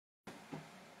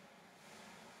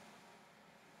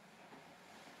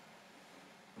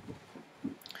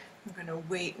going to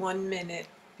wait 1 minute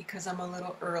because I'm a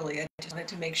little early. I just wanted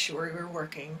to make sure we were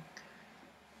working.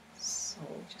 So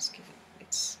just give it,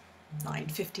 it's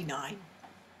 9:59.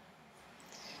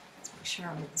 Let's make sure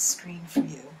I'm on the screen for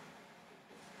you.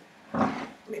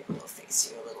 Maybe we'll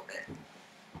face you a little bit.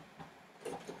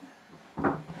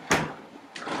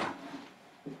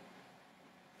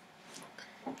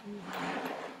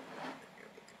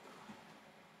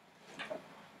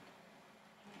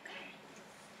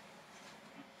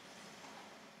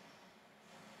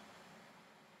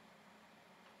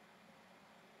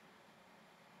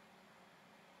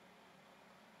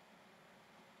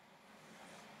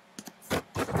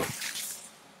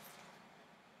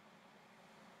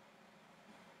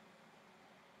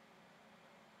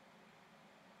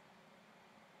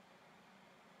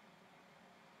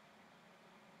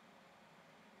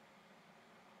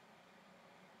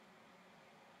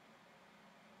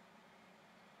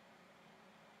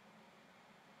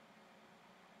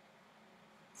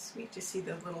 Sweet to see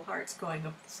the little hearts going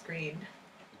up the screen.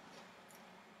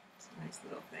 It's a nice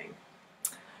little thing.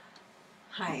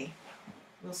 Hi,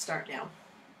 we'll start now.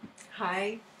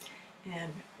 Hi,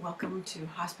 and welcome to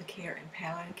Hospice Care and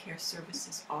Palliative Care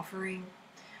Services offering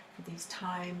for these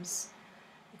times.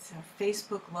 It's a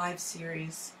Facebook Live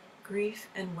series, Grief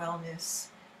and Wellness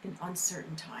in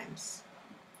Uncertain Times.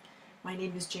 My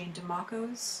name is Jayne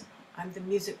Demakos. I'm the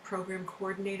music program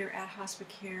coordinator at Hospice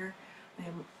Care. I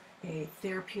am a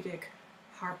therapeutic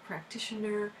harp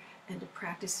practitioner and a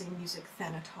practicing music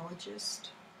thanatologist.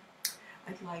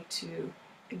 I'd like to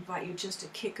invite you just to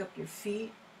kick up your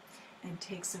feet and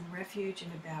take some refuge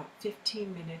in about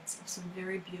 15 minutes of some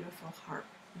very beautiful harp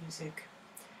music.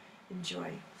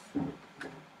 Enjoy.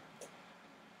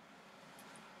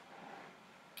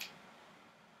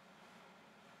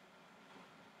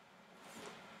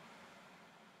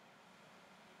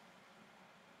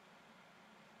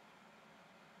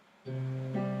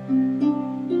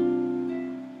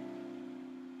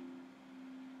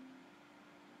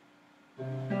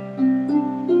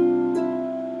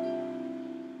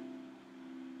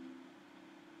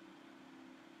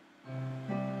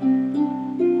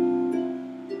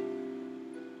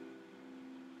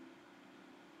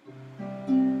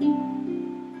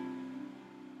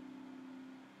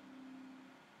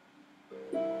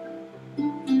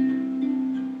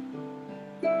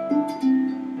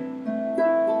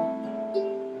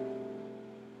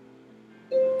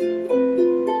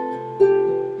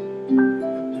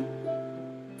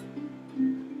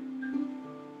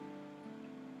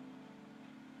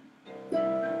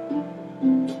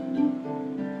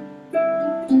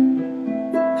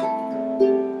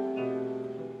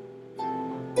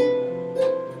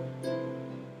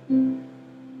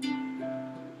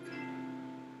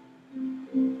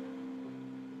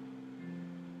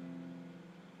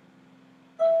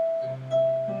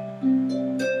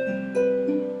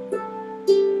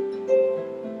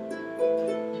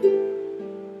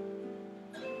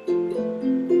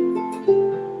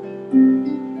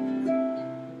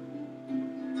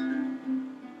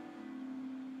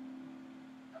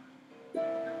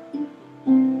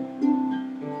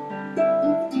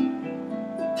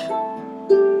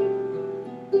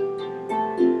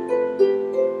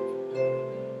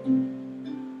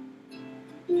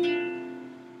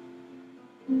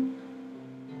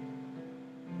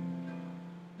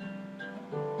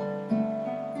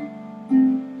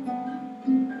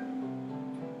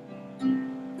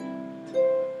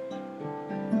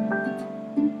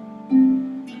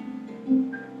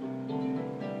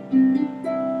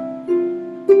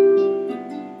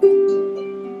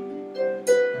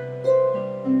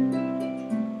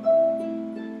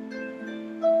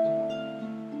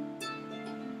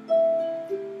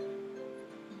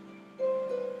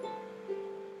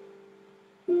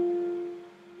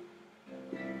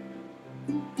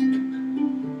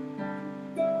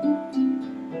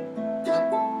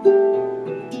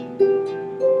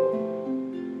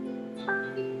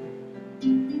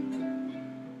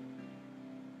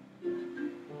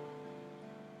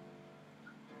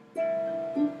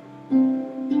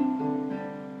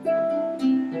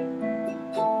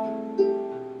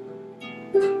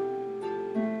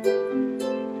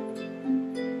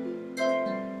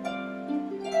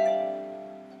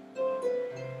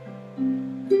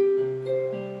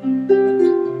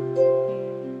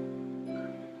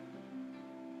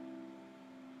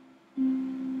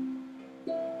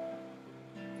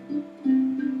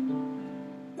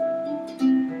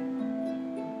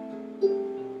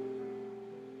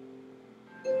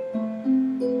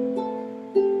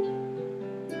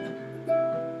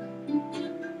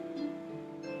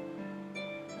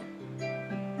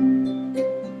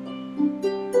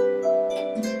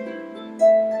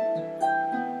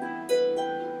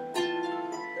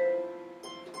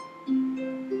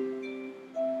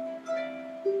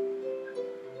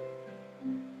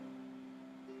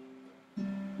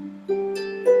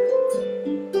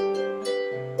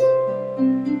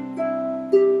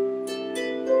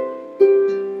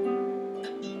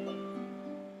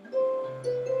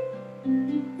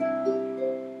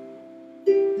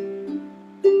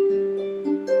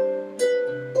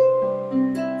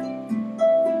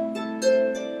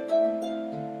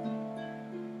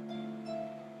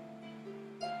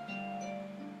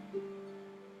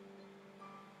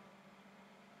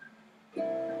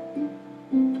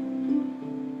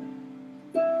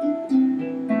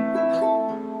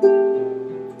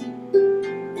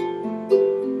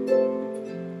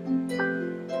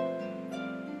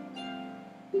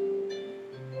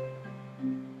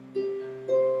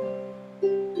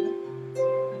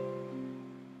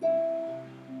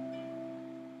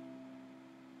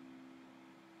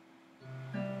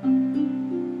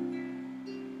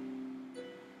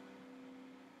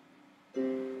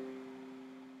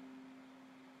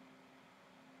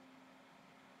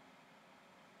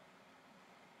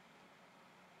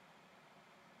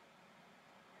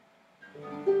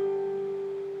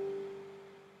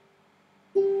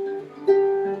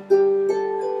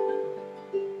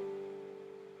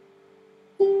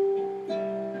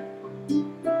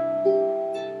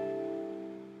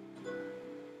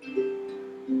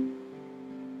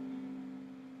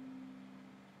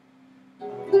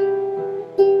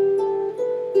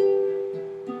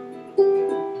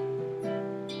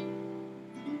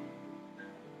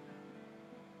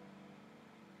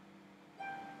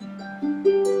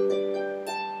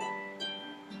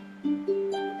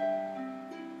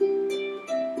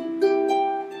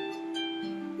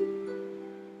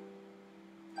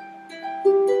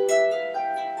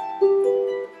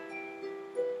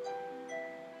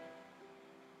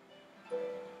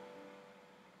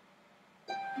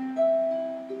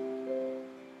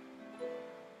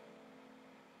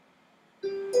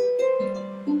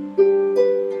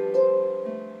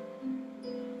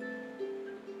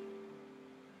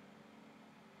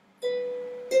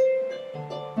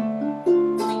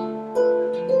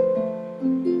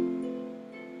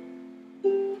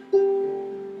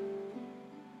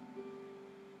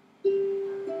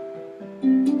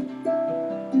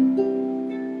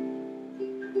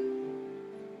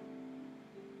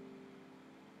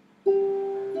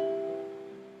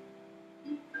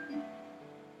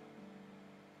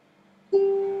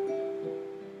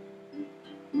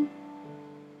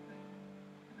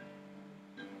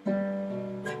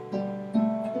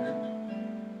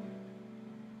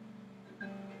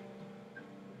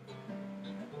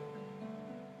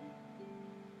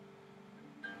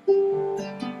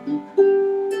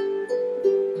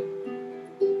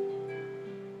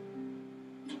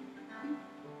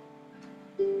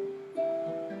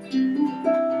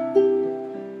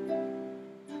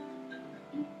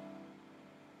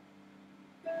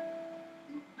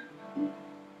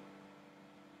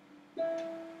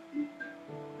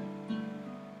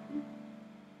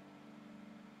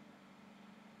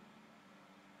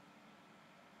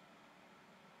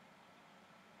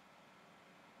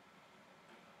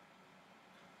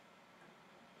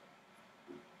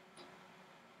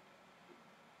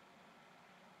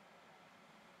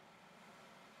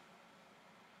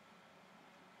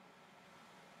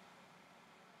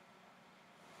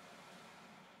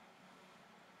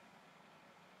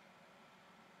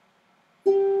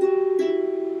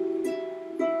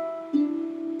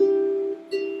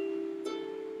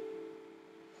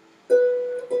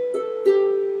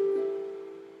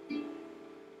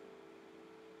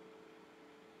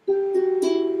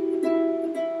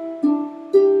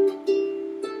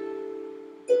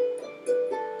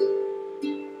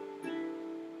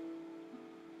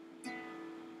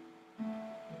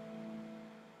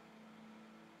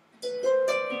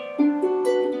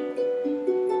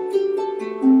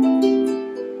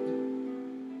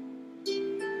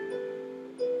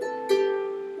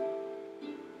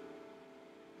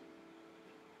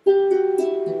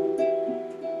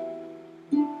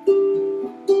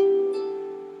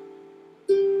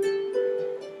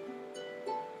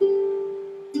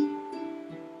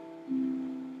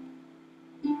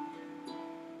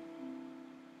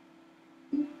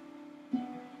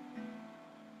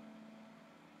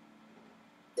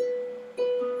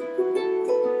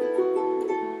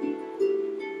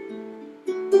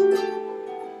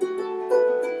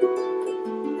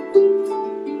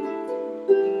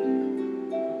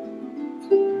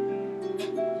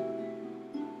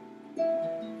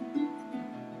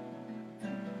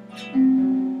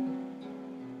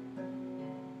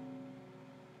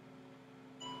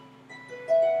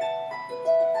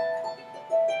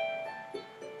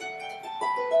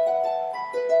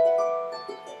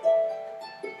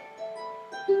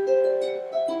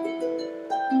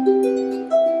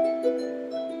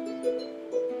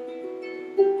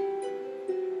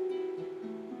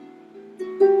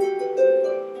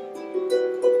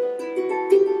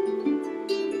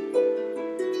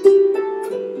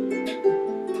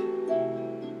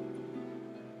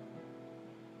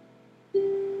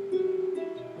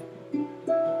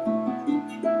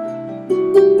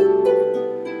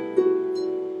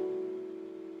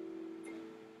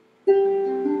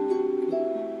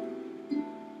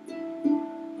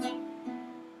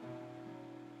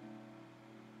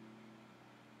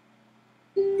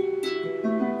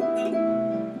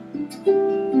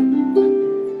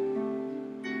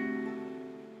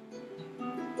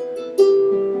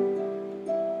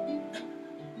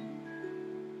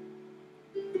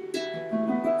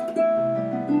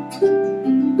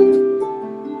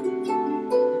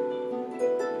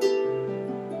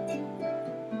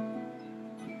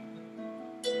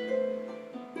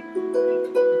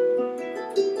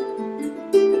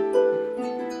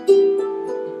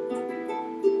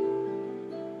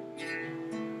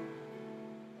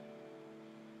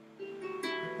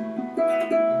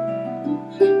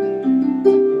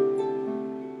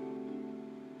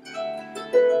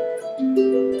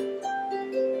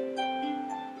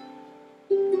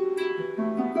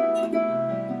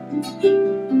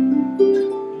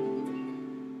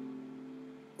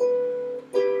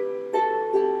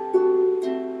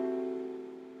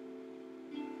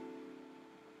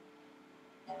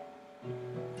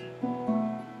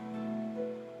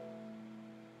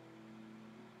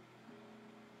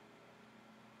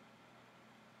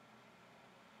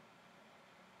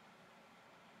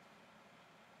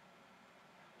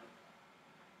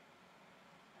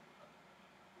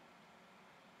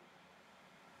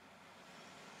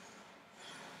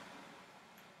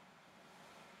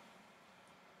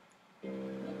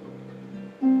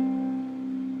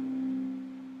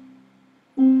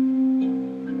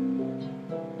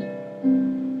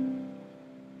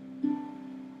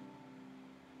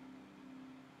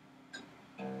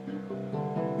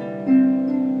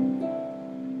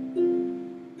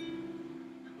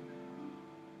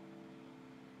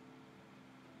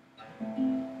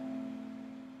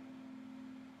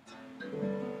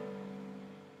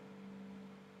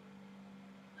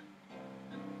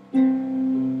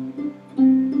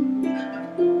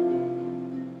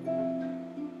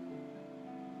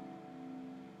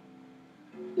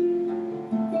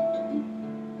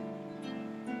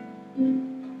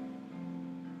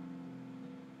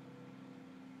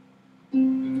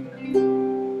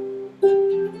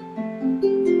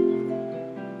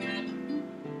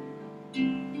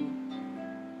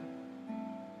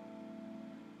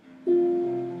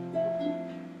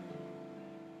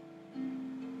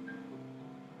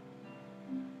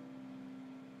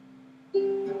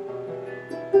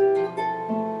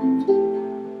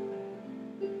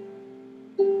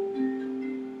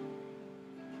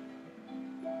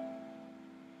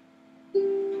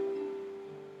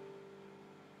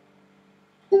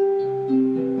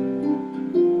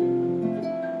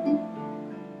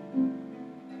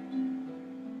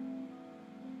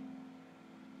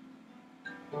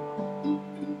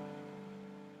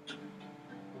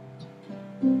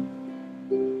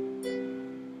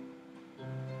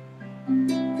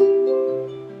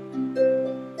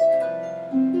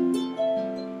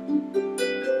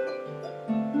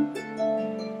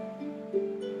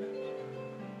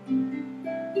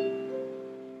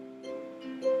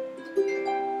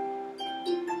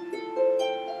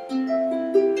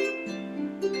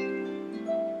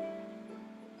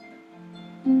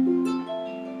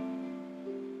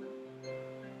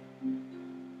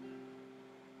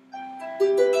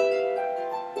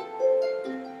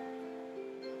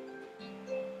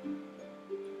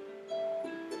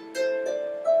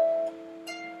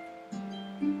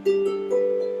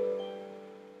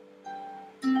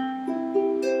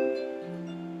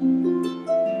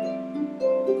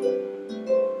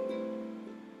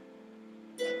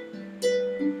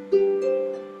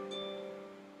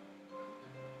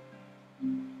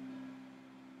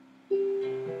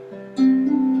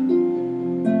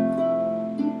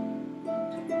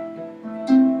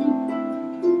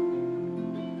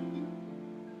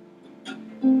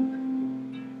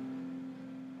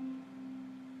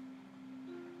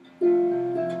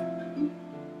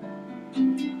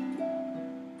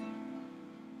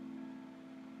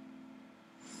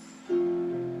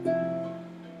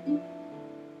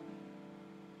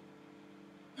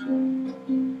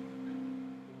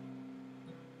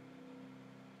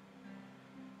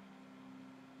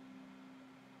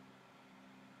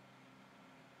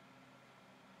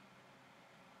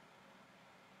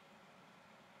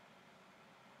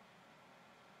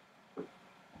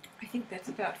 think that's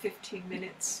about 15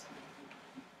 minutes.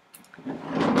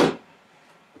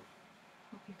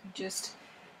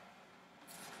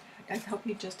 I hope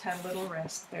you just had a little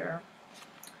rest there,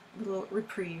 a little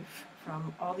reprieve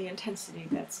from all the intensity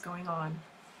that's going on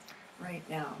right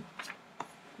now.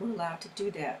 We're allowed to do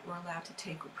that. We're allowed to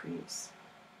take reprieves.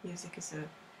 Music is a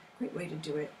great way to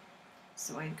do it.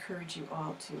 So I encourage you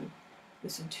all to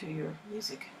listen to your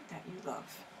music that you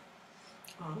love.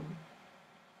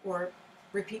 Or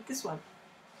repeat this one,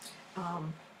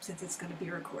 since it's going to be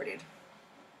recorded.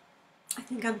 I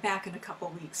think I'm back in a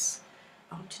couple weeks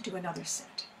to do another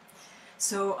set.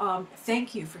 So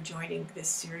thank you for joining this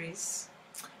series.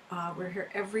 We're here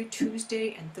every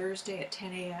Tuesday and Thursday at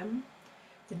 10 a.m.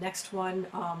 The next one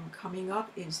coming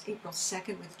up is April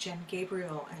 2nd with Jen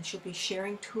Gabriel, and she'll be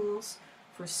sharing tools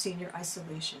for senior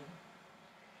isolation.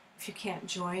 If you can't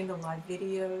join the live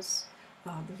videos,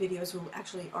 the videos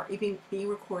are even being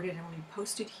recorded and will be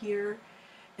posted here,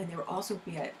 and they will also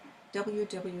be at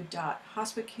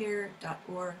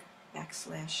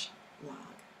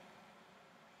www.hospicare.org/blog.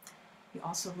 We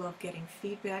also love getting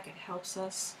feedback. It helps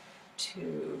us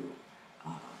to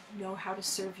know how to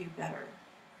serve you better.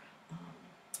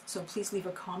 So please leave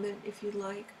a comment if you'd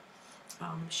like.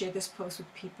 Share this post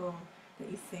with people that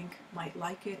you think might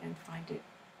like it and find it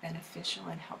beneficial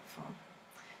and helpful.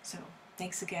 So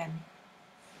thanks again.